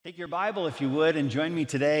Take your Bible, if you would, and join me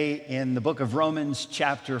today in the book of Romans,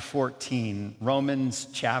 chapter 14. Romans,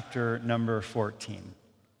 chapter number 14.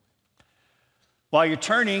 While you're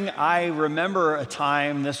turning, I remember a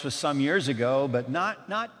time, this was some years ago, but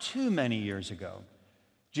not too many years ago.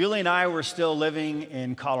 Julie and I were still living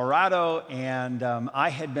in Colorado, and I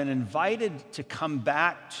had been invited to come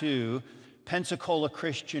back to Pensacola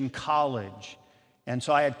Christian College. And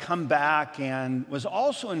so I had come back and was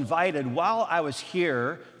also invited while I was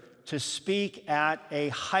here to speak at a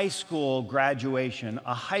high school graduation,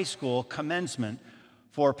 a high school commencement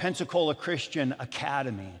for Pensacola Christian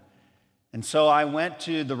Academy. And so I went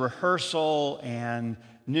to the rehearsal and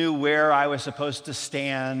knew where I was supposed to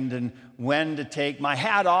stand and when to take my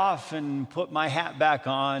hat off and put my hat back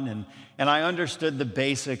on, and I understood the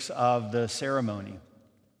basics of the ceremony.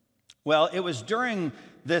 Well, it was during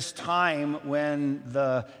this time when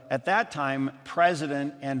at that time,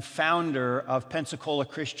 president and founder of Pensacola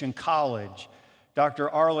Christian College, Dr.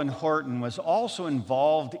 Arlen Horton, was also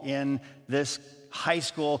involved in this high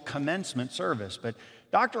school commencement service. But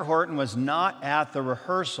Dr. Horton was not at the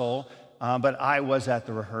rehearsal, but I was at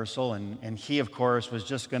the rehearsal, and he, of course, was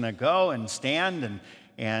just going to go and stand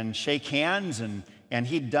and shake hands, and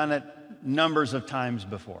he'd done it numbers of times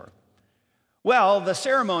before. Well, the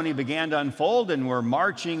ceremony began to unfold, and we're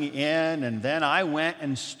marching in, and then I went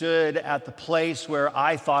and stood at the place where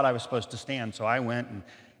I thought I was supposed to stand. So I went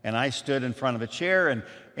and I stood in front of a chair,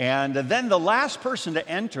 and then the last person to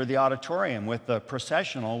enter the auditorium with the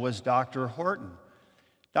processional was Dr. Horton.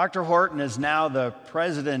 Dr. Horton is now the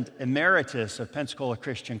president emeritus of Pensacola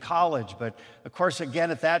Christian College, but of course,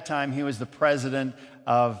 again, at that time, he was the president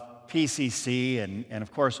of PCC and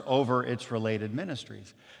of course, over its related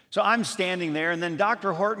ministries. So I'm standing there, and then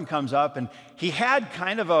Dr. Horton comes up, and he had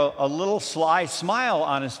kind of a little sly smile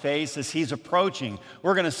on his face as he's approaching.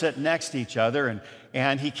 We're going to sit next to each other,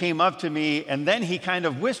 and he came up to me, and then he kind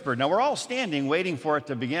of whispered. Now, we're all standing waiting for it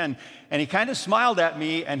to begin, and he kind of smiled at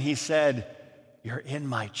me, and he said, "You're in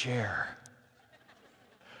my chair."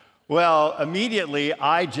 Well, immediately,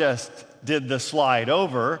 I just did the slide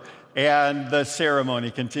over, and the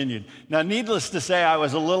ceremony continued. Now, needless to say, I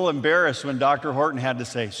was a little embarrassed when Dr. Horton had to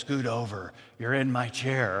say, "Scoot over, you're in my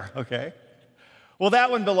chair," okay? Well,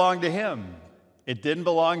 that one belonged to him. It didn't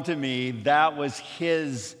belong to me. That was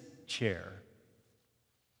his chair.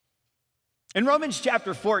 In Romans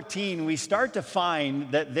chapter 14, we start to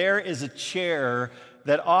find that there is a chair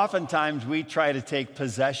that oftentimes we try to take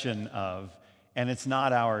possession of, and it's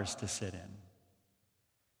not ours to sit in.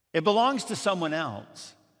 It belongs to someone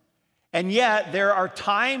else. And yet, there are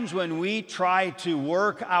times when we try to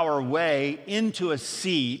work our way into a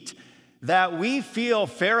seat that we feel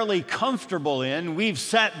fairly comfortable in. We've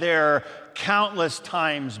sat there countless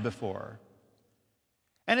times before.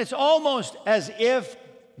 And it's almost as if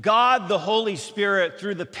God, the Holy Spirit,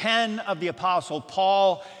 through the pen of the Apostle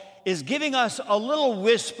Paul, is giving us a little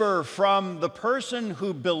whisper from the person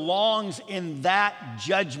who belongs in that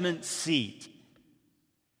judgment seat.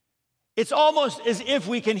 It's almost as if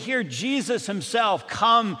we can hear Jesus himself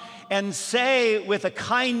come and say with a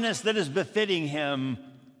kindness that is befitting him,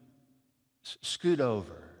 "Scoot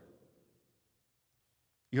over.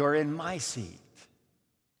 You're in my seat."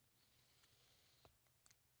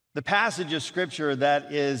 The passage of Scripture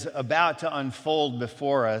that is about to unfold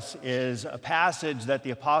before us is a passage that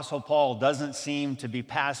the Apostle Paul doesn't seem to be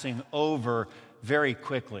passing over very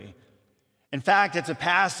quickly. In fact, it's a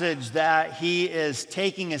passage that he is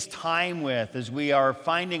taking his time with as we are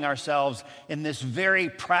finding ourselves in this very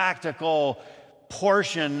practical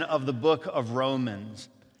portion of the book of Romans.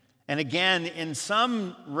 And again, in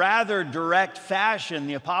some rather direct fashion,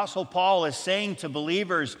 the Apostle Paul is saying to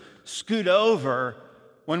believers, "Scoot over,"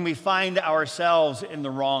 when we find ourselves in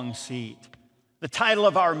the wrong seat. The title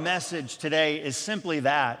of our message today is simply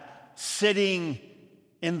that, "Sitting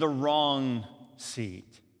in the Wrong Seat."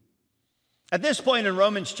 At this point in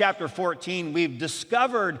Romans chapter 14, we've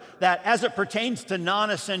discovered that as it pertains to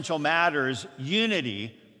non-essential matters,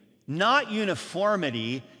 unity, not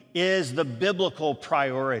uniformity, is the biblical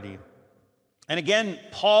priority. And again,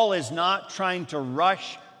 Paul is not trying to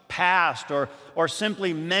rush past or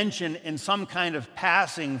simply mention in some kind of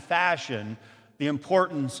passing fashion the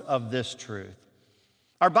importance of this truth.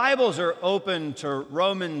 Our Bibles are open to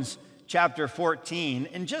Romans chapter 14.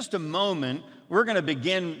 In just a moment, we're going to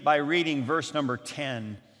begin by reading verse number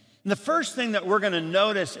 10. And the first thing that we're going to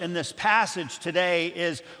notice in this passage today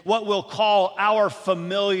is what we'll call our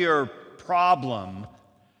familiar problem.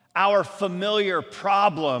 Our familiar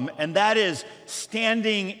problem, and that is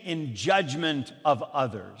standing in judgment of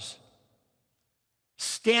others.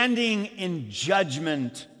 Standing in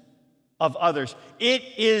judgment of others. It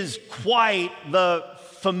is quite the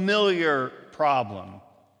familiar problem.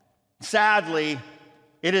 Sadly,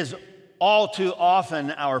 it is all too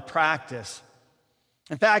often our practice.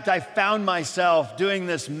 In fact, I found myself doing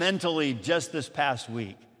this mentally just this past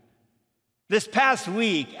week. This past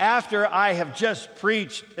week, after I have just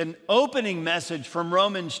preached an opening message from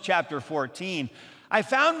Romans chapter 14, I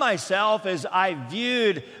found myself, as I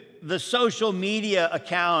viewed the social media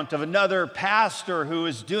account of another pastor who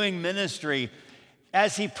was doing ministry,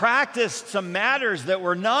 as he practiced some matters that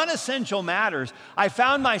were non-essential matters, I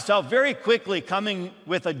found myself very quickly coming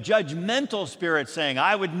with a judgmental spirit saying,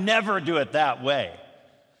 I would never do it that way.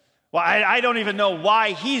 Well, I don't even know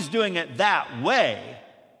why he's doing it that way.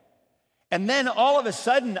 And then all of a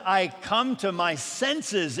sudden, I come to my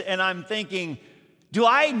senses and I'm thinking, do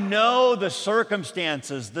I know the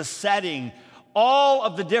circumstances, the setting, all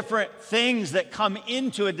of the different things that come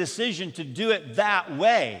into a decision to do it that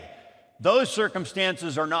way? Those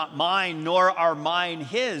circumstances are not mine, nor are mine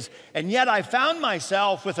his. And yet I found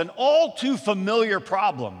myself with an all too familiar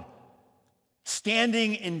problem,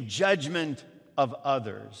 standing in judgment of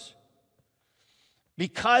others.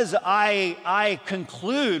 Because I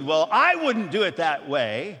conclude, well, I wouldn't do it that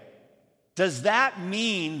way, does that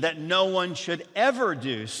mean that no one should ever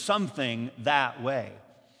do something that way?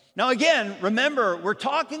 Now, again, remember, we're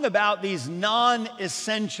talking about these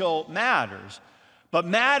non-essential matters, but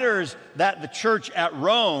matters that the church at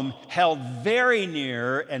Rome held very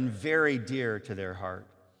near and very dear to their heart.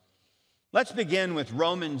 Let's begin with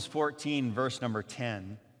Romans 14, verse number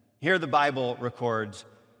 10. Here the Bible records,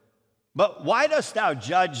 "But why dost thou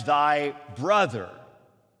judge thy brother?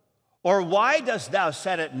 Or why dost thou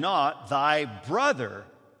set at naught thy brother?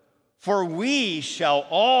 For we shall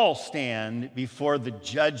all stand before the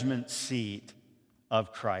judgment seat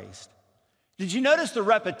of Christ." Did you notice the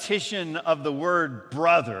repetition of the word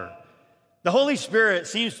brother? The Holy Spirit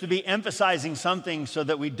seems to be emphasizing something so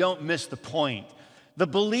that we don't miss the point. The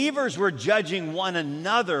believers were judging one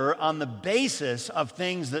another on the basis of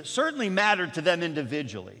things that certainly mattered to them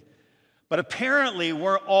individually, but apparently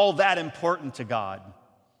weren't all that important to God.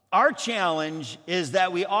 Our challenge is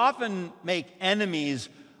that we often make enemies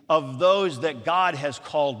of those that God has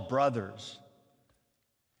called brothers.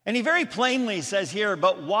 And he very plainly says here,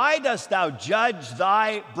 "But why dost thou judge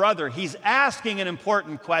thy brother?" He's asking an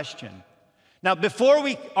important question. Now, before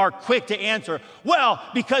we are quick to answer, well,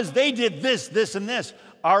 because they did this, this, and this,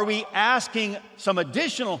 are we asking some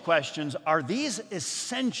additional questions? Are these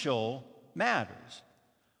essential matters?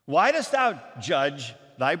 Why dost thou judge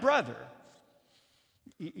thy brother?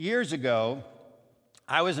 Years ago,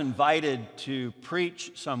 I was invited to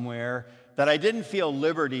preach somewhere that I didn't feel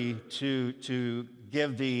liberty to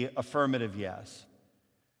give the affirmative yes.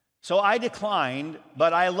 So I declined,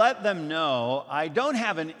 but I let them know I don't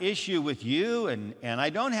have an issue with you and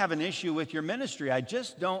I don't have an issue with your ministry. I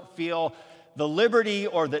just don't feel the liberty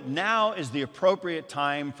or that now is the appropriate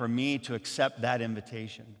time for me to accept that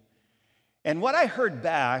invitation. And what I heard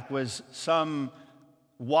back was some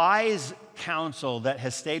wise counsel that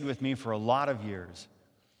has stayed with me for a lot of years.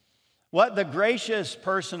 What the gracious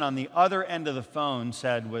person on the other end of the phone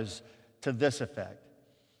said was to this effect.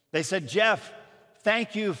 They said, "Jeff,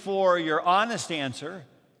 thank you for your honest answer."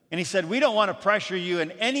 And he said, "We don't want to pressure you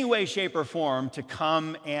in any way, shape, or form to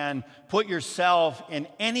come and put yourself in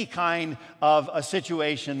any kind of a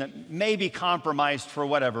situation that may be compromised for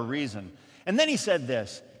whatever reason." And then he said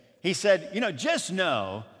this. He said, "Just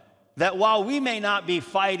know that while we may not be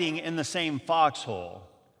fighting in the same foxhole,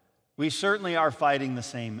 we certainly are fighting the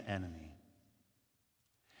same enemy."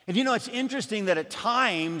 And it's interesting that at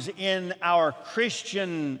times in our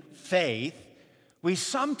Christian faith, we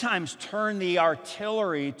sometimes turn the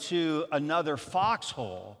artillery to another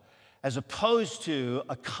foxhole as opposed to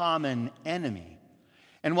a common enemy.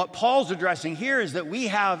 And what Paul's addressing here is that we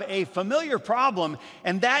have a familiar problem,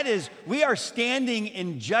 and that is we are standing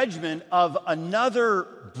in judgment of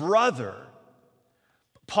another brother.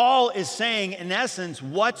 Paul is saying, in essence,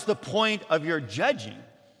 what's the point of your judging?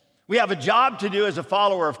 We have a job to do as a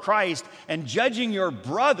follower of Christ, and judging your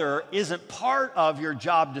brother isn't part of your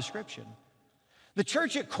job description. The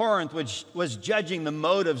church at Corinth was judging the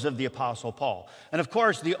motives of the Apostle Paul. And of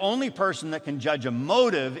course, the only person that can judge a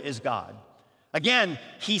motive is God. Again,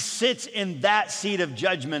 he sits in that seat of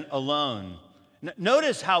judgment alone.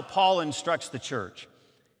 Notice how Paul instructs the church.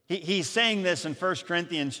 He's saying this in 1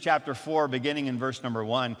 Corinthians chapter 4, beginning in verse number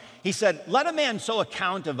 1. He said, "Let a man so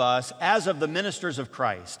account of us as of the ministers of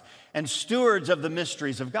Christ and stewards of the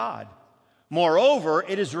mysteries of God. Moreover,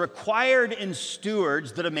 it is required in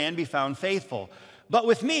stewards that a man be found faithful. But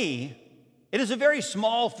with me, It is a very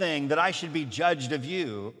small thing that I should be judged of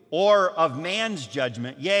you or of man's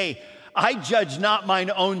judgment. Yea, I judge not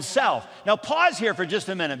mine own self. Now pause here for just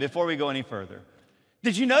a minute before we go any further.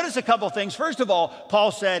 Did you notice a couple things? First of all,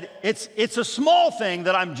 Paul said, it's a small thing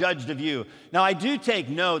that I'm judged of you. Now I do take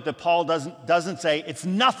note that Paul doesn't say it's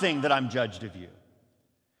nothing that I'm judged of you.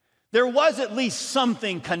 There was at least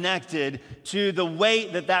something connected to the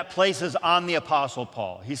weight that places on the Apostle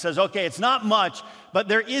Paul. He says, okay, it's not much, but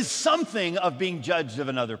there is something of being judged of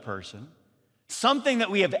another person, something that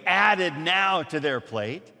we have added now to their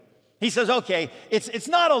plate. He says, okay, it's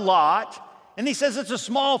not a lot, and he says it's a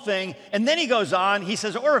small thing, and then he goes on, he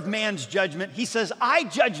says, or of man's judgment, he says, I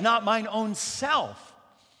judge not mine own self.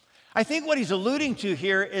 I think what he's alluding to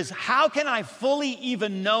here is how can I fully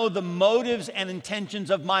even know the motives and intentions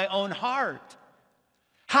of my own heart?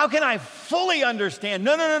 How can I fully understand?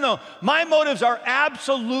 No. My motives are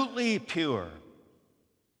absolutely pure.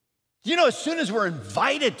 You know, as soon as we're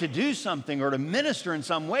invited to do something or to minister in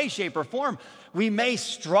some way, shape, or form, we may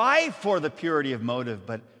strive for the purity of motive,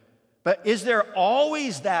 but is there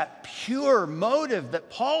always that pure motive that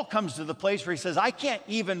Paul comes to the place where he says, I can't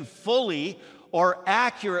even fully or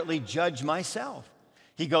accurately judge myself?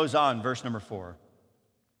 He goes on, verse number 4.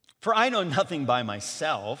 For I know nothing by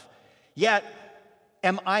myself, yet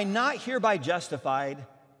am I not hereby justified?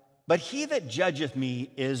 But he that judgeth me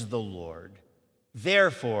is the Lord.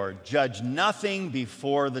 Therefore, judge nothing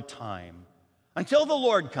before the time, until the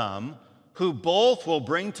Lord come, who both will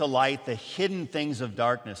bring to light the hidden things of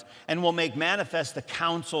darkness, and will make manifest the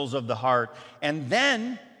counsels of the heart. And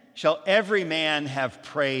then shall every man have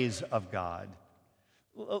praise of God.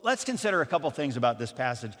 Let's consider a couple things about this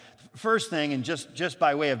passage. First thing, and just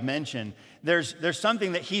by way of mention, there's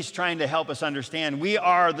something that he's trying to help us understand. We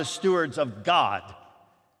are the stewards of God.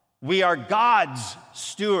 We are God's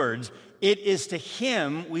stewards. It is to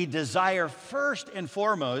him we desire first and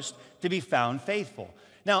foremost to be found faithful.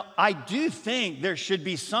 Now, I do think there should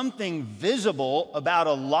be something visible about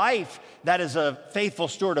a life that is a faithful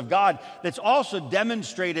steward of God that's also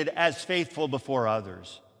demonstrated as faithful before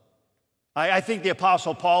others. I think the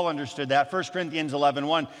Apostle Paul understood that. 1 Corinthians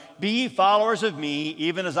 11:1, be ye followers of me,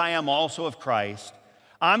 even as I am also of Christ.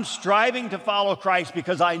 I'm striving to follow Christ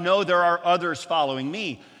because I know there are others following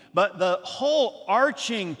me. But the whole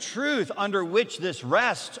arching truth under which this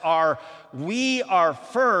rests are we are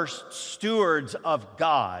first stewards of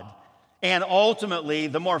God. And ultimately,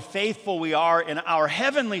 the more faithful we are in our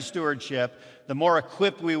heavenly stewardship, the more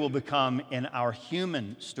equipped we will become in our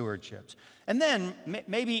human stewardships. And then,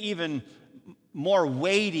 maybe even more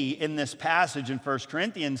weighty in this passage in 1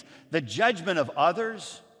 Corinthians, the judgment of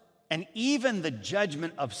others and even the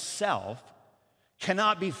judgment of self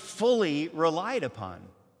cannot be fully relied upon.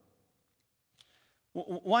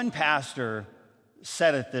 One pastor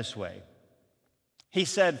said it this way. He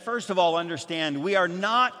said, first of all, understand we are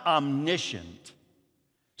not omniscient,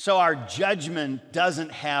 so our judgment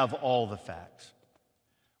doesn't have all the facts.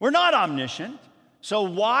 We're not omniscient, so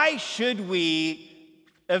why should we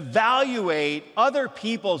evaluate other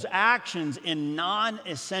people's actions in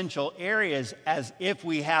non-essential areas as if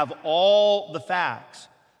we have all the facts?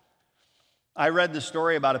 I read the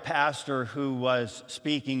story about a pastor who was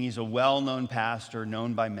speaking. He's a well-known pastor,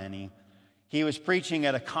 known by many. He was preaching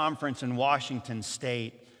at a conference in Washington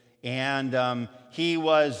State, and he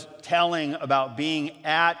was telling about being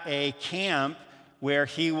at a camp where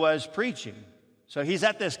he was preaching. So he's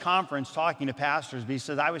at this conference talking to pastors, but he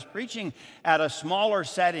says, I was preaching at a smaller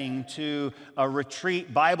setting to a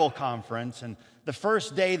retreat Bible conference, and the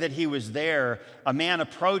first day that he was there, a man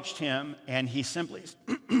approached him, and he simply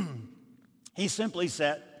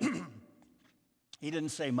said, he didn't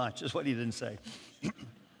say much, is what he didn't say.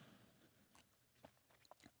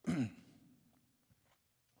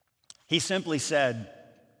 He simply said,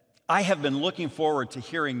 I have been looking forward to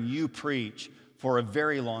hearing you preach for a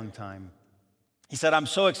very long time. He said, I'm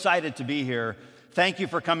so excited to be here. Thank you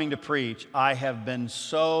for coming to preach. I have been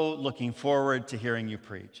so looking forward to hearing you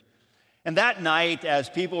preach. And that night, as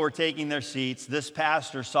people were taking their seats, this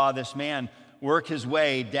pastor saw this man work his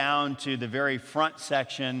way down to the very front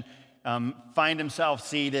section, find himself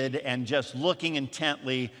seated and just looking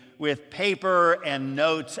intently with paper and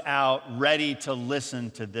notes out, ready to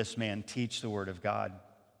listen to this man teach the Word of God.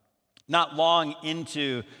 Not long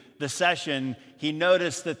into the session, he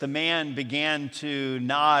noticed that the man began to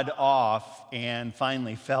nod off and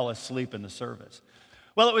finally fell asleep in the service.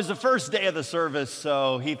 Well, it was the first day of the service,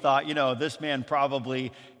 so he thought, this man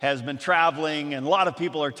probably has been traveling and a lot of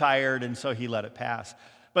people are tired, and so he let it pass.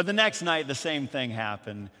 But the next night, the same thing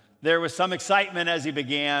happened. There was some excitement as he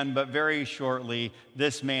began, but very shortly,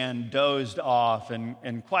 this man dozed off,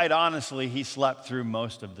 and quite honestly, he slept through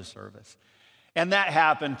most of the service. And that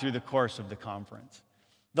happened through the course of the conference.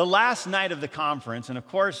 The last night of the conference, and of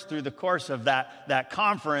course, through the course of that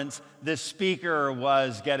conference, this speaker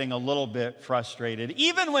was getting a little bit frustrated.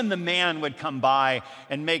 Even when the man would come by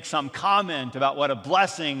and make some comment about what a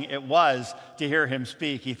blessing it was to hear him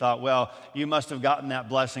speak, he thought, well, you must have gotten that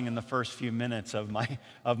blessing in the first few minutes of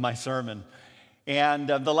my sermon. And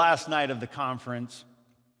the last night of the conference,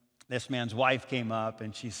 this man's wife came up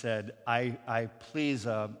and she said, I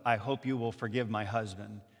hope you will forgive my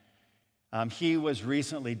husband. He was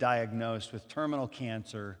recently diagnosed with terminal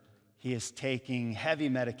cancer. He is taking heavy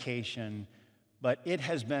medication, but it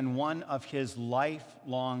has been one of his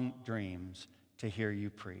lifelong dreams to hear you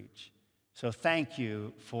preach. So thank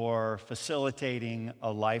you for facilitating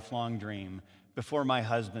a lifelong dream before my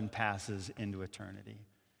husband passes into eternity.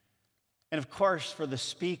 And of course, for the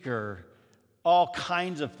speaker, all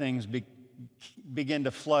kinds of things begin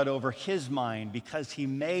to flood over his mind because he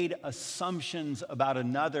made assumptions about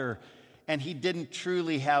another and he didn't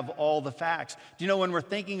truly have all the facts. Do you know, when we're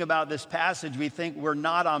thinking about this passage, we think we're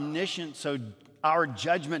not omniscient, so our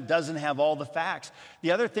judgment doesn't have all the facts.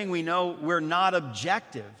 The other thing we know, we're not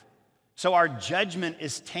objective, so our judgment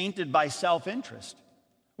is tainted by self-interest.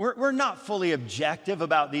 We're not fully objective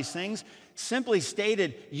about these things. Simply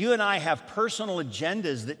stated, you and I have personal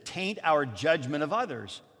agendas that taint our judgment of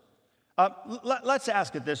others. Let's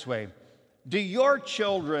ask it this way. Do your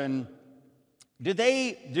children, do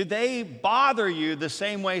they bother you the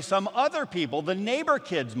same way some other people, the neighbor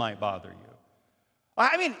kids, might bother you?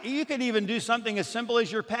 I mean, you could even do something as simple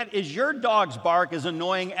as your pet. Is your dog's bark as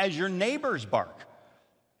annoying as your neighbor's bark?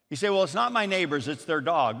 You say, well, it's not my neighbor's, it's their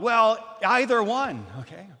dog. Well, either one,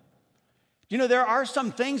 okay? You know, there are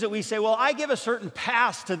some things that we say, well, I give a certain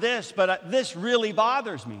pass to this, but this really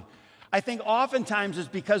bothers me. I think oftentimes it's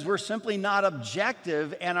because we're simply not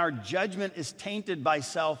objective and our judgment is tainted by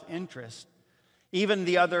self-interest. Even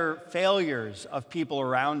the other failures of people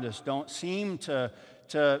around us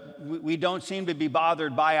we don't seem to be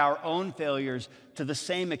bothered by our own failures to the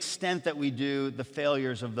same extent that we do the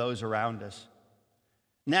failures of those around us.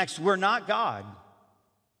 Next, we're not God,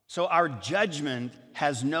 so our judgment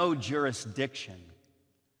has no jurisdiction.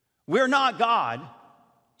 We're not God,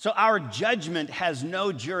 so our judgment has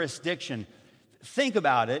no jurisdiction. Think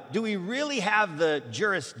about it. Do we really have the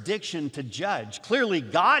jurisdiction to judge? Clearly,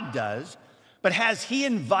 God does. But has he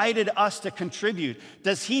invited us to contribute?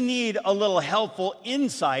 Does he need a little helpful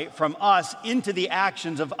insight from us into the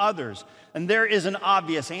actions of others? And there is an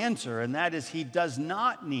obvious answer, and that is he does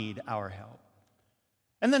not need our help.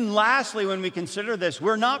 And then lastly, when we consider this,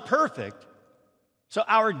 we're not perfect, so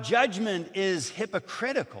our judgment is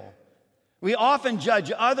hypocritical. We often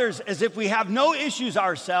judge others as if we have no issues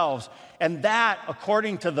ourselves, and that,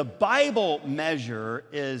 according to the Bible measure,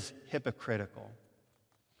 is hypocritical.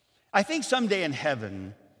 I think someday in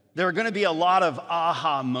heaven, there are going to be a lot of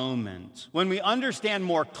aha moments when we understand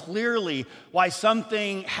more clearly why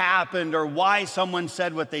something happened or why someone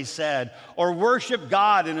said what they said or worship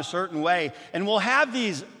God in a certain way. And we'll have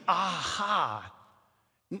these aha.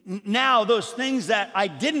 Now, those things that I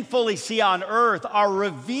didn't fully see on earth are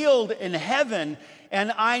revealed in heaven,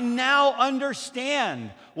 and I now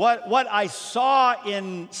understand what I saw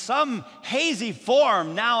in some hazy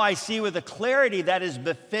form. Now I see with a clarity that is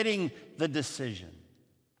befitting the decision.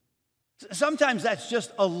 Sometimes that's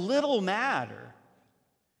just a little matter.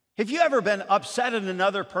 Have you ever been upset at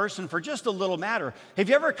another person for just a little matter? Have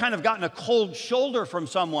you ever kind of gotten a cold shoulder from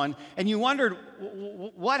someone and you wondered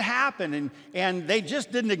what happened and they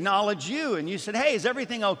just didn't acknowledge you and you said, hey, is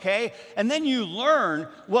everything okay? And then you learn,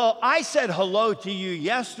 well, I said hello to you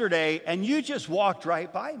yesterday and you just walked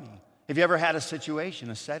right by me. Have you ever had a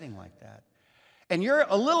situation, a setting like that? And you're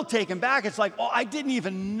a little taken back. It's like, oh, I didn't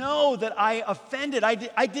even know that I offended.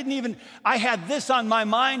 I had this on my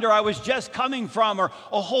mind, or I was just coming from, or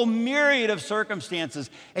a whole myriad of circumstances.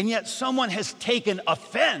 And yet someone has taken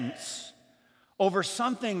offense over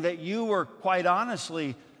something that you were, quite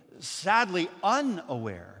honestly, sadly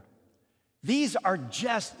unaware. These are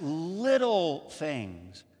just little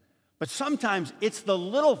things. But sometimes it's the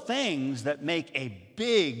little things that make a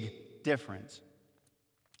big difference.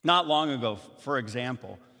 Not long ago, for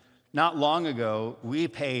example, we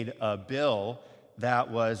paid a bill that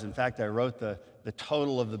was, in fact, I wrote the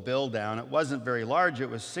total of the bill down. It wasn't very large. It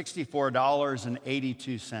was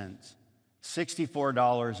 $64.82.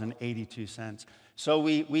 $64.82. So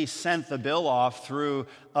we sent the bill off through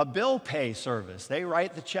a bill pay service. They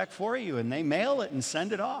write the check for you, and they mail it and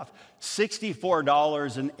send it off.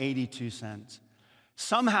 $64.82.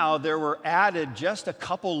 somehow there were added just a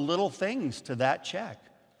couple little things to that check.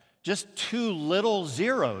 Just 2 little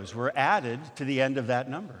zeros were added to the end of that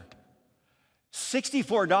number.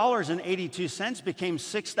 $64.82 became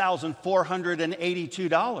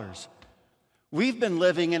 $6,482. We've been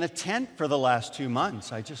living in a tent for the last 2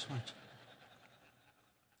 months.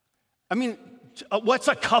 What's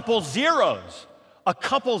a couple zeros? A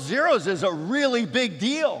couple zeros is a really big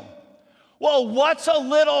deal. Well, what's a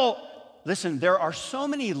little? Listen, there are so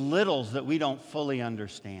many littles that we don't fully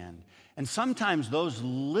understand. And sometimes those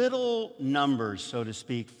little numbers, so to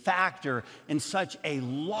speak, factor in such a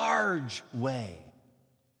large way.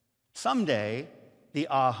 Someday, the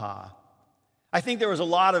aha. I think there was a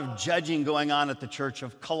lot of judging going on at the church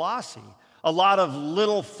of Colossae. A lot of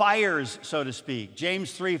little fires, so to speak.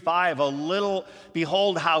 James 3:5,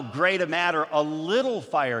 behold how great a matter a little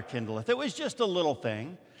fire kindleth. It was just a little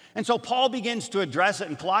thing. And so Paul begins to address it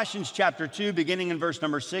in Colossians chapter 2, beginning in verse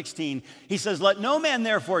number 16. He says, let no man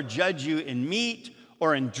therefore judge you in meat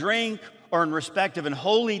or in drink or in respect of an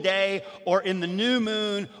holy day or in the new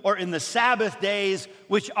moon or in the Sabbath days,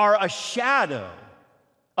 which are a shadow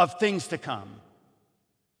of things to come.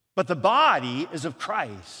 But the body is of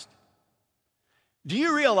Christ. Do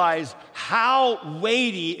you realize how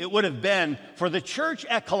weighty it would have been for the church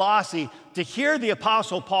at Colossae to hear the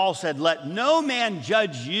Apostle Paul said, let no man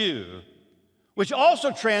judge you, which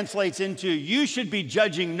also translates into you should be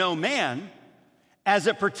judging no man as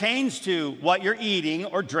it pertains to what you're eating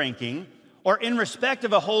or drinking or in respect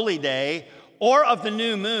of a holy day or of the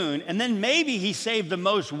new moon. And then maybe he saved the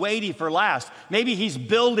most weighty for last. Maybe he's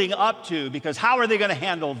building up to, because how are they going to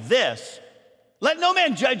handle this? Let no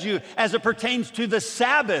man judge you as it pertains to the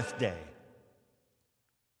Sabbath day.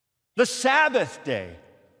 The Sabbath day.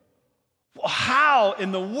 How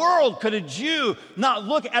in the world could a Jew not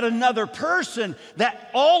look at another person that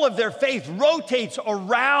all of their faith rotates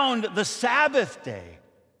around the Sabbath day?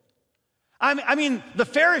 I mean, the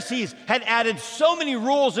Pharisees had added so many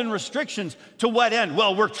rules and restrictions to what end?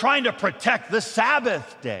 Well, we're trying to protect the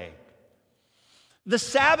Sabbath day. The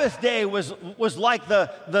Sabbath day was like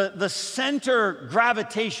the center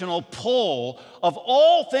gravitational pull of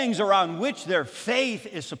all things around which their faith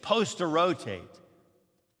is supposed to rotate.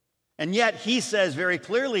 And yet he says very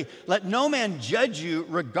clearly, let no man judge you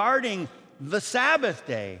regarding the Sabbath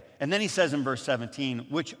day. And then he says in verse 17,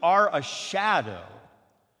 which are a shadow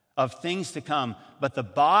of things to come, but the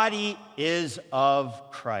body is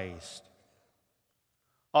of Christ.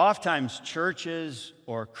 Oftentimes, churches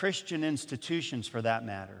or Christian institutions, for that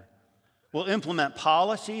matter, will implement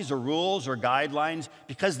policies or rules or guidelines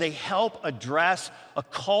because they help address a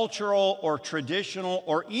cultural or traditional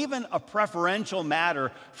or even a preferential matter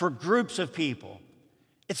for groups of people.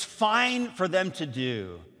 It's fine for them to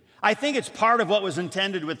do. I think it's part of what was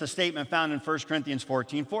intended with the statement found in 1 Corinthians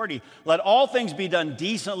 14:40. Let all things be done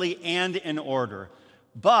decently and in order.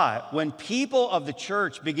 But when people of the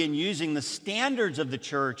church begin using the standards of the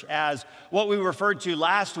church as what we referred to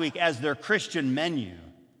last week as their Christian menu,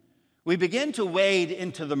 we begin to wade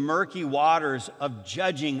into the murky waters of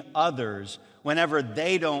judging others whenever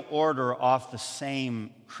they don't order off the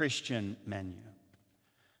same Christian menu.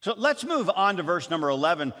 So let's move on to verse number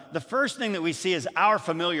 11. The first thing that we see is our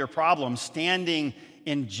familiar problem, standing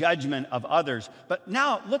in judgment of others. But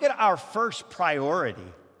now look at our first priority.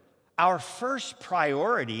 Our first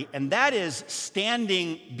priority, and that is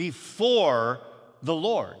standing before the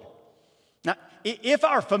Lord. Now, if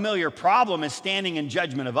our familiar problem is standing in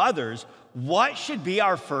judgment of others, what should be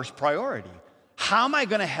our first priority? How am I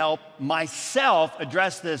going to help myself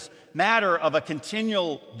address this matter of a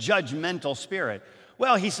continual judgmental spirit?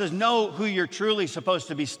 Well, he says, know who you're truly supposed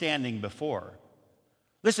to be standing before.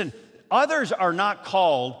 Listen, others are not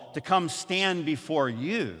called to come stand before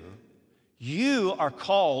you. You are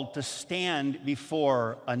called to stand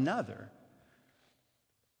before another.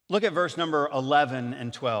 Look at verse number 11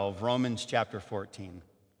 and 12, Romans chapter 14.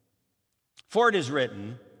 For it is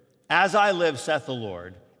written, as I live, saith the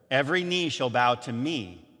Lord, every knee shall bow to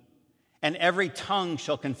me, and every tongue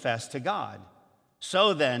shall confess to God.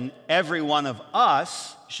 So then, every one of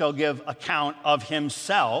us shall give account of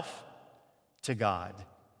himself to God.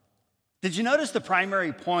 Did you notice the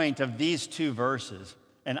primary point of these two verses?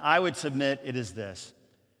 And I would submit it is this.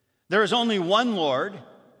 There is only one Lord,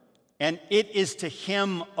 and it is to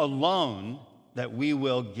him alone that we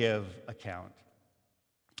will give account.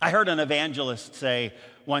 I heard an evangelist say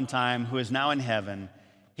one time, who is now in heaven,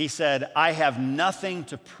 he said, I have nothing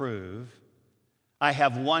to prove. I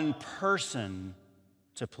have one person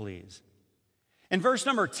to please. In verse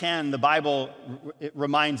number 10, the Bible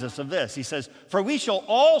reminds us of this. He says, for we shall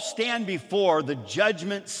all stand before the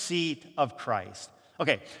judgment seat of Christ.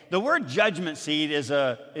 Okay, the word judgment seat is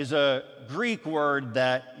a Greek word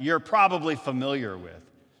that you're probably familiar with.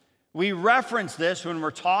 We reference this when we're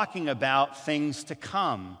talking about things to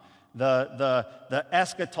come, the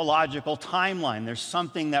eschatological timeline. There's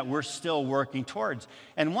something that we're still working towards.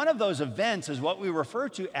 And one of those events is what we refer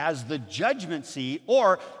to as the judgment seat,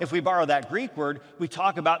 or if we borrow that Greek word, we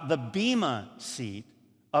talk about the bema seat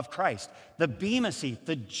of Christ. The bema seat,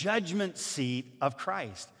 the judgment seat of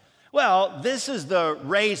Christ. Well, this is the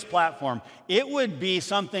raised platform. It would be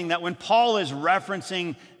something that when Paul is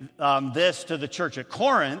referencing this to the church at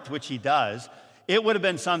Corinth, which he does, it would have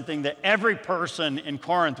been something that every person in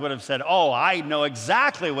Corinth would have said, oh, I know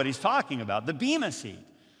exactly what he's talking about, the bema seat.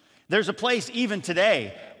 There's a place even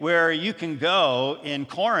today where you can go in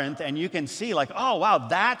Corinth and you can see like, oh, wow,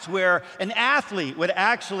 that's where an athlete would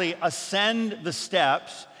actually ascend the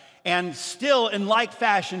steps. And still, in like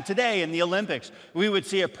fashion today in the Olympics, we would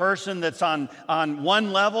see a person that's on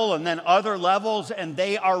one level and then other levels, and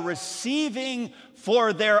they are receiving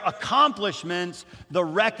for their accomplishments the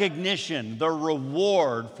recognition, the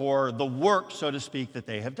reward for the work, so to speak, that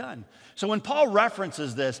they have done. So when Paul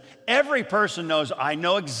references this, every person knows, I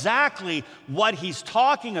know exactly what he's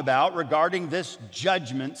talking about regarding this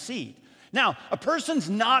judgment seat. Now, a person's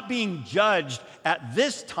not being judged at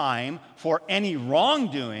this time for any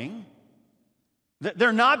wrongdoing.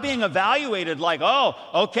 They're not being evaluated like, oh,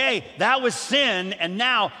 okay, that was sin, and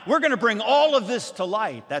now we're going to bring all of this to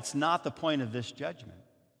light. That's not the point of this judgment.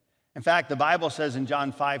 In fact, the Bible says in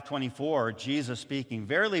John 5:24, Jesus speaking,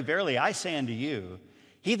 verily, verily, I say unto you,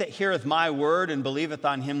 he that heareth my word and believeth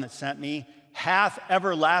on him that sent me hath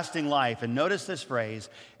everlasting life. And notice this phrase,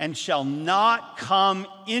 and shall not come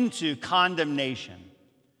into condemnation,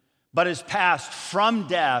 but is passed from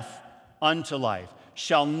death unto life.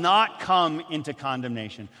 Shall not come into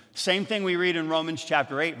condemnation. Same thing we read in Romans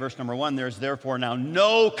chapter 8, verse number 1. There is therefore now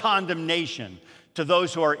no condemnation to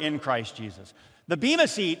those who are in Christ Jesus. The bema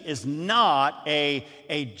seat is not a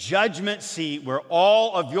judgment seat where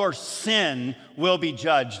all of your sin will be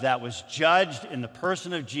judged. That was judged in the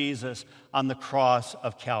person of Jesus on the cross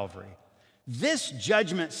of Calvary. This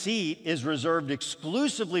judgment seat is reserved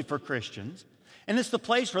exclusively for Christians, and it's the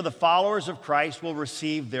place where the followers of Christ will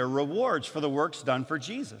receive their rewards for the works done for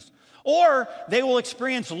Jesus. Or they will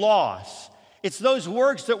experience loss. It's those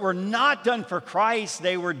works that were not done for Christ.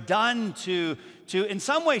 They were done to in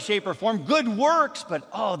some way, shape, or form, good works,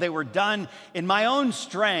 but they were done in my own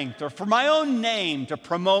strength or for my own name to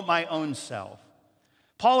promote my own self.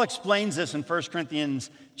 Paul explains this in 1 Corinthians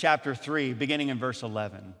chapter 3, beginning in verse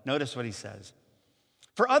 11. Notice what he says.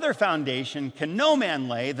 For other foundation can no man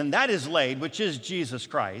lay than that is laid, which is Jesus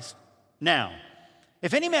Christ. Now,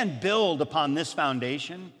 if any man build upon this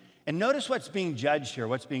foundation, and notice what's being judged here,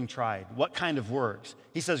 what's being tried, what kind of works.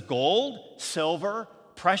 He says gold, silver,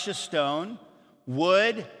 precious stone,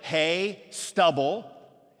 wood, hay, stubble,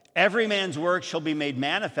 every man's work shall be made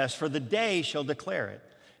manifest, for the day shall declare it,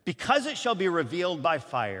 because it shall be revealed by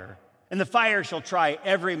fire, and the fire shall try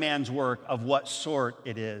every man's work of what sort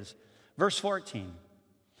it is. Verse 14,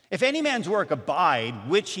 if any man's work abide,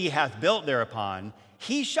 which he hath built thereupon,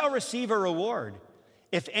 he shall receive a reward.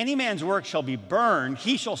 If any man's work shall be burned,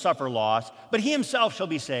 he shall suffer loss, but he himself shall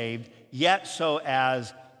be saved, yet so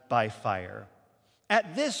as by fire.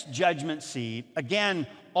 At this judgment seat, again,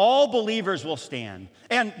 all believers will stand.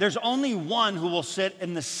 And there's only one who will sit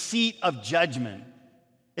in the seat of judgment.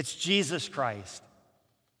 It's Jesus Christ.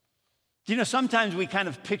 You know, sometimes we kind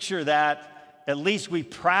of picture that, at least we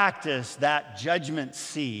practice that judgment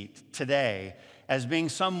seat today as being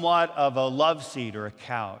somewhat of a love seat or a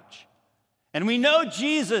couch. And we know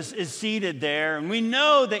Jesus is seated there, and we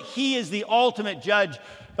know that he is the ultimate judge.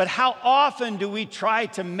 But how often do we try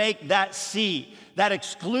to make that seat, that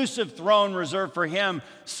exclusive throne reserved for him,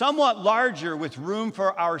 somewhat larger with room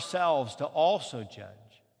for ourselves to also judge?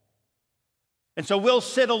 And so we'll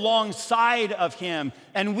sit alongside of him,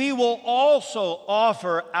 and we will also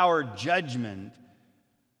offer our judgment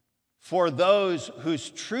for those whose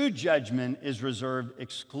true judgment is reserved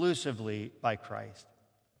exclusively by Christ.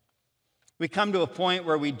 We come to a point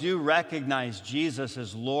where we do recognize Jesus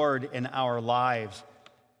as Lord in our lives,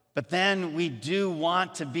 but then we do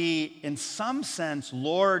want to be, in some sense,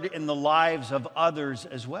 Lord in the lives of others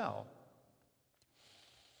as well.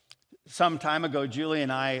 Some time ago, Julie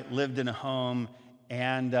and I lived in a home,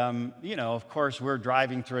 and, of course, we're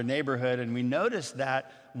driving through a neighborhood, and we noticed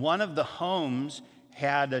that one of the homes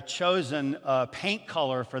had chosen a paint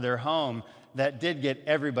color for their home that did get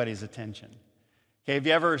everybody's attention. Okay, have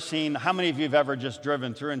you ever seen, how many of you have ever just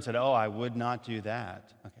driven through and said, oh, I would not do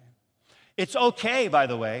that? Okay. It's okay, by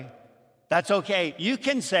the way, That's okay. You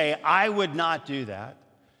can say, I would not do that.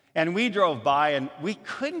 And we drove by and we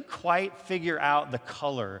couldn't quite figure out the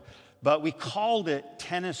color, but we called it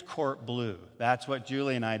tennis court blue. That's what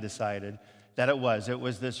Julie and I decided that it was. It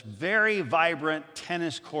was this very vibrant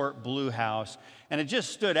tennis court blue house, and it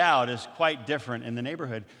just stood out as quite different in the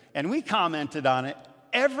neighborhood. And we commented on it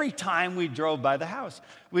every time we drove by the house.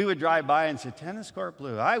 We would drive by and say, tennis court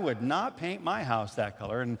blue. I would not paint my house that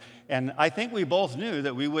color. And I think we both knew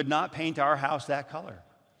that we would not paint our house that color.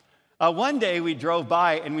 One day we drove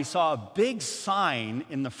by and we saw a big sign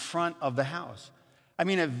in the front of the house. I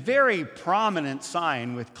mean, a very prominent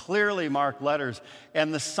sign with clearly marked letters.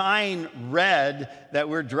 And the sign read that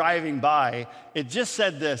we're driving by, it just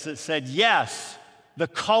said this. It said, yes, the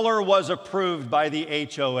color was approved by the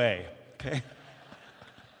HOA. Okay?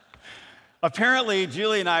 Apparently,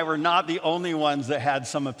 Julie and I were not the only ones that had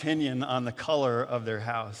some opinion on the color of their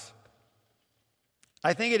house.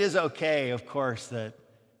 I think it is okay, of course,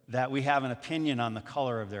 that we have an opinion on the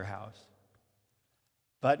color of their house,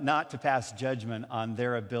 but not to pass judgment on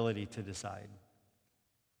their ability to decide.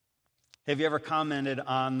 Have you ever commented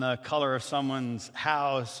on the color of someone's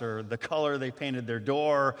house or the color they painted their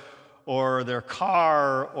door or their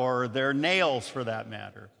car or their nails for that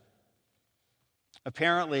matter?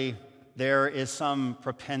 Apparently, there is some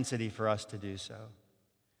propensity for us to do so.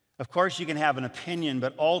 Of course, you can have an opinion,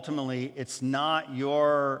 but ultimately, it's not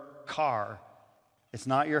your car. It's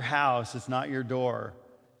not your house. It's not your door.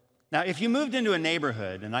 Now, if you moved into a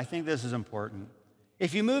neighborhood, and I think this is important,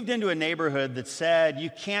 if you moved into a neighborhood that said you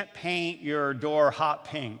can't paint your door hot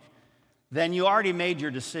pink, then you already made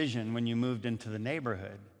your decision when you moved into the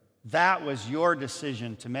neighborhood. That was your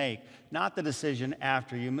decision to make, not the decision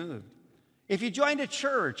after you moved. If you joined a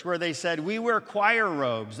church where they said, we wear choir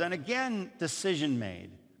robes, then again, decision made.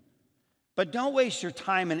 But don't waste your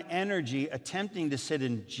time and energy attempting to sit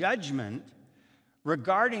in judgment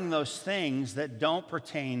regarding those things that don't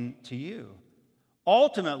pertain to you.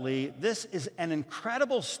 Ultimately, this is an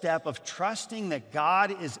incredible step of trusting that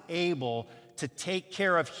God is able to take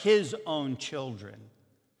care of his own children.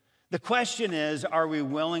 The question is, are we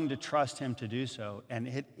willing to trust him to do so? And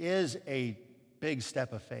it is a big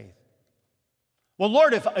step of faith. Well,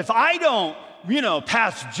 Lord, if I don't,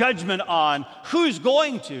 pass judgment on, who's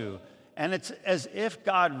going to? And it's as if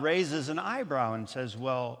God raises an eyebrow and says,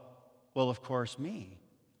 well, of course, me.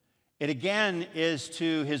 It again is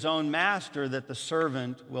to his own master that the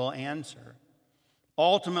servant will answer.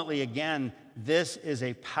 Ultimately, again, this is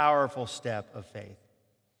a powerful step of faith.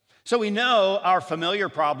 So we know our familiar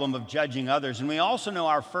problem of judging others, and we also know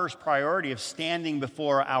our first priority of standing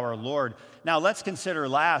before our Lord. Now let's consider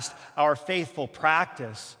last our faithful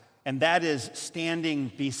practice, and that is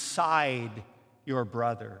standing beside your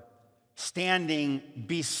brother. Standing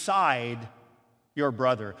beside your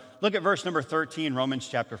brother. Look at verse number 13, Romans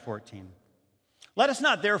chapter 14. Let us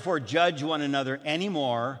not therefore judge one another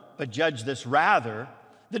anymore, but judge this rather,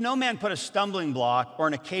 that no man put a stumbling block or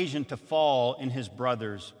an occasion to fall in his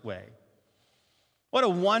brother's way. What a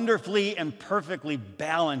wonderfully and perfectly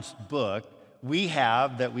balanced book we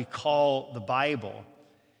have that we call the Bible.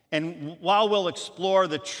 And while we'll explore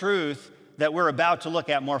the truth that we're about to look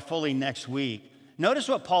at more fully next week, notice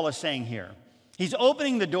what Paul is saying here. He's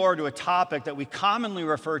opening the door to a topic that we commonly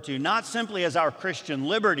refer to not simply as our Christian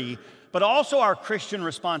liberty, but also our Christian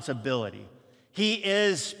responsibility. He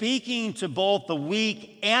is speaking to both the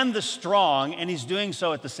weak and the strong, and he's doing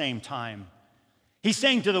so at the same time. He's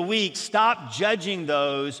saying to the weak, stop judging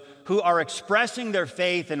those who are expressing their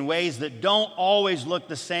faith in ways that don't always look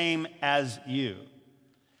the same as you.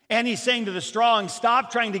 And he's saying to the strong,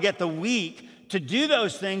 stop trying to get the weak to do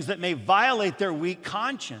those things that may violate their weak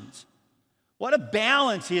conscience. What a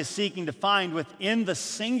balance he is seeking to find within the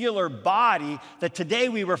singular body that today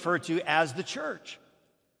we refer to as the church.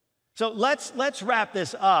 So let's wrap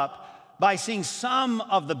this up by seeing some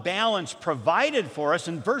of the balance provided for us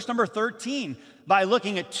in verse number 13 by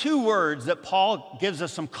looking at two words that Paul gives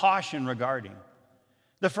us some caution regarding.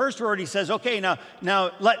 The first word he says, okay,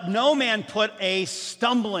 now let no man put a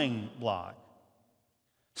stumbling block.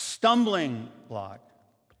 Stumbling block.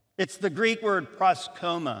 It's the Greek word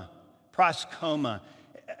proskoma. Proskoma.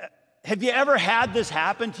 Have you ever had this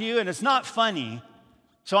happen to you? And it's not funny.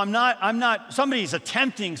 So I'm not, somebody's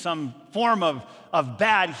attempting some form of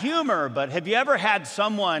bad humor, but have you ever had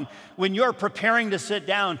someone, when you're preparing to sit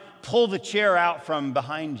down, pull the chair out from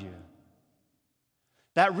behind you?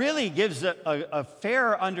 That really gives a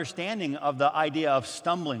fair understanding of the idea of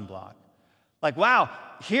stumbling block. Like, wow,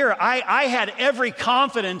 here I had every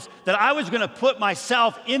confidence that I was going to put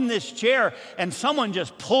myself in this chair, and someone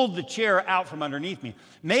just pulled the chair out from underneath me.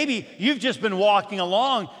 Maybe you've just been walking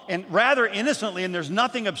along and rather innocently, and there's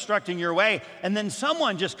nothing obstructing your way, and then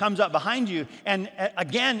someone just comes up behind you, and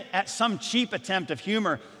again, at some cheap attempt of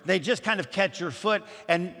humor, they just kind of catch your foot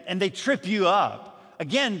and they trip you up.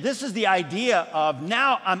 Again, this is the idea of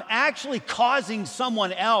now I'm actually causing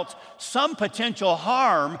someone else some potential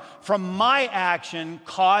harm from my action,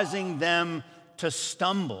 causing them to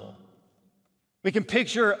stumble. We can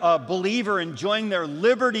picture a believer enjoying their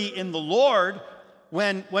liberty in the Lord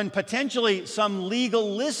when potentially some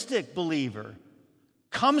legalistic believer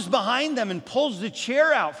comes behind them and pulls the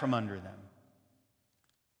chair out from under them.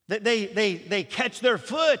 They catch their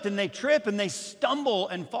foot and they trip and they stumble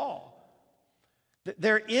and fall.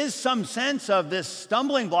 There is some sense of this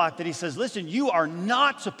stumbling block that he says, listen, you are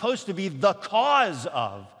not supposed to be the cause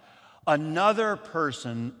of another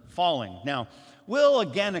person falling. Now, we'll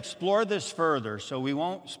again explore this further, so we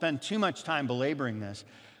won't spend too much time belaboring this.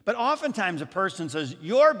 But oftentimes a person says,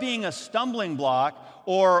 you're being a stumbling block,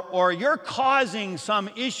 or you're causing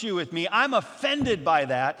some issue with me. I'm offended by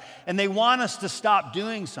that, and they want us to stop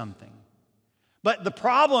doing something. But the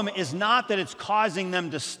problem is not that it's causing them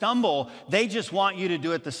to stumble. They just want you to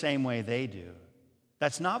do it the same way they do.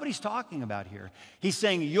 That's not what he's talking about here. He's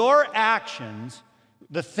saying your actions,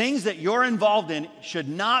 the things that you're involved in, should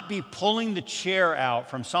not be pulling the chair out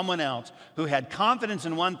from someone else who had confidence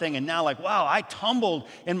in one thing and now like, wow, I tumbled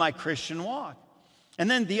in my Christian walk. And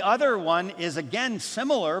then the other one is again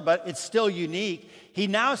similar, but it's still unique. He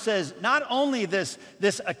now says not only this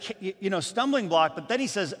stumbling block, but then he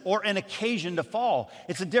says, or an occasion to fall.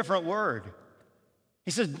 It's a different word.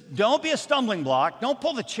 He says, don't be a stumbling block. Don't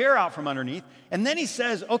pull the chair out from underneath. And then he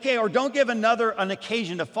says, okay, or don't give another an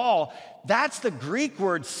occasion to fall. That's the Greek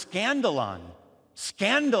word scandalon.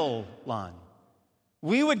 Scandalon.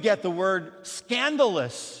 We would get the word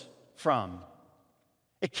scandalous from.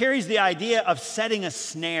 It carries the idea of setting a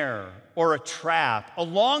snare or a trap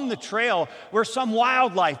along the trail where some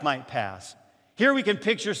wildlife might pass. Here we can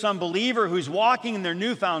picture some believer who's walking in their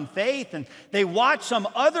newfound faith, and they watch some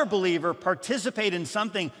other believer participate in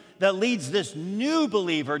something that leads this new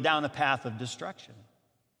believer down a path of destruction.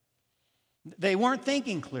 They weren't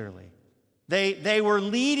thinking clearly. They were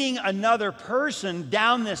leading another person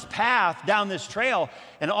down this path, down this trail,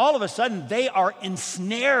 and all of a sudden they are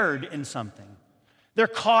ensnared in something. They're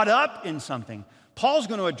caught up in something. Paul's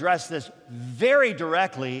going to address this very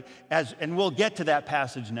directly, and we'll get to that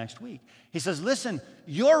passage next week. He says, listen,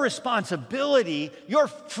 your responsibility, your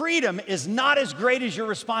freedom is not as great as your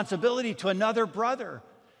responsibility to another brother.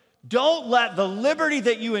 Don't let the liberty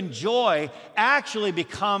that you enjoy actually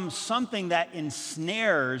become something that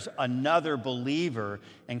ensnares another believer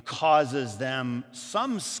and causes them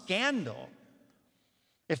some scandal.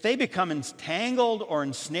 If they become entangled or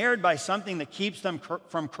ensnared by something that keeps them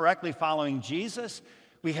from correctly following Jesus,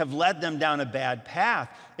 we have led them down a bad path.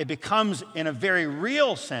 It becomes, in a very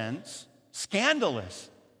real sense, scandalous.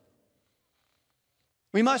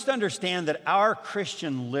 We must understand that our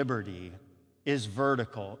Christian liberty is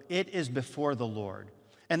vertical. It is before the Lord.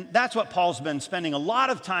 And that's what Paul's been spending a lot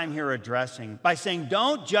of time here addressing by saying,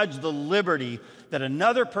 don't judge the liberty that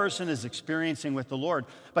another person is experiencing with the Lord,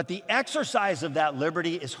 but the exercise of that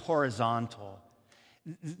liberty is horizontal.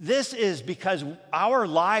 This is because our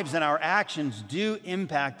lives and our actions do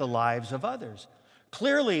impact the lives of others.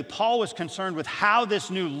 Clearly, Paul was concerned with how this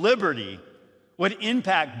new liberty would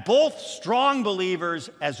impact both strong believers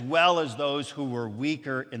as well as those who were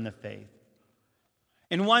weaker in the faith.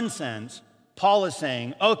 In one sense, Paul is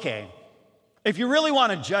saying, okay, if you really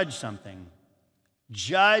want to judge something,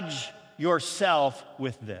 judge yourself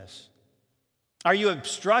with this. Are you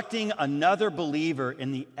obstructing another believer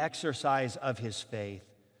in the exercise of his faith?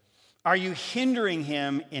 Are you hindering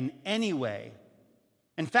him in any way?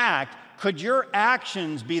 In fact, could your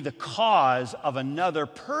actions be the cause of another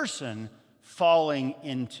person falling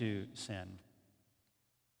into sin?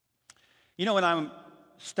 You know, when I'm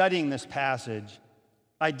studying this passage,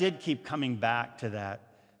 I did keep coming back to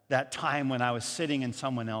that time when I was sitting in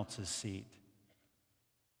someone else's seat.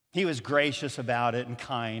 He was gracious about it and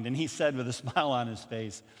kind, and he said with a smile on his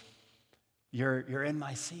face, you're in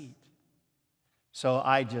my seat. So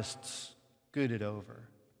I just scooted over.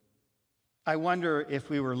 I wonder if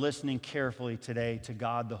we were listening carefully today to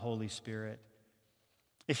God the Holy Spirit,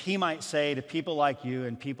 if he might say to people like you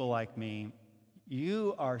and people like me,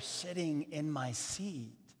 you are sitting in my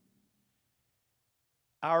seat.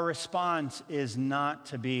 Our response is not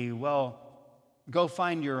to be, well, go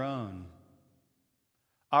find your own.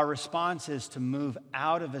 our response is to move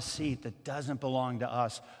out of a seat that doesn't belong to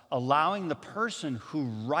us, allowing the person who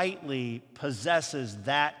rightly possesses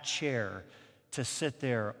that chair to sit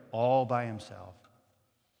there all by himself.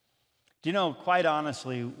 Do you know, quite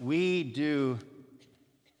honestly, we do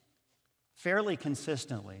fairly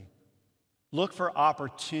consistently look for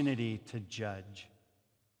opportunity to judge.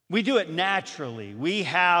 We do it naturally. We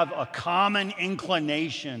have a common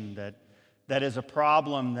inclination that is a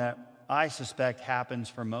problem that I suspect happens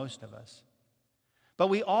for most of us. But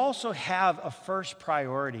we also have a first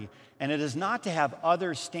priority, and it is not to have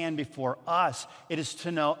others stand before us. It is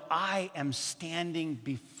to know I am standing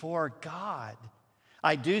before God.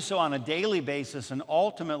 I do so on a daily basis, and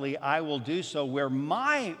ultimately I will do so where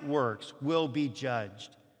my works will be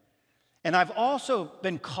judged. And I've also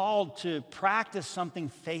been called to practice something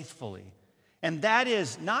faithfully. And that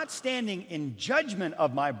is not standing in judgment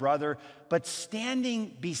of my brother, but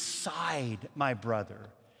standing beside my brother,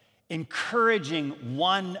 encouraging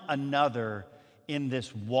one another in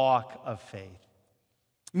this walk of faith.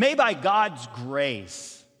 May by God's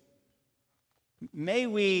grace, may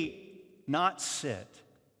we not sit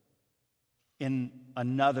in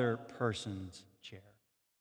another person's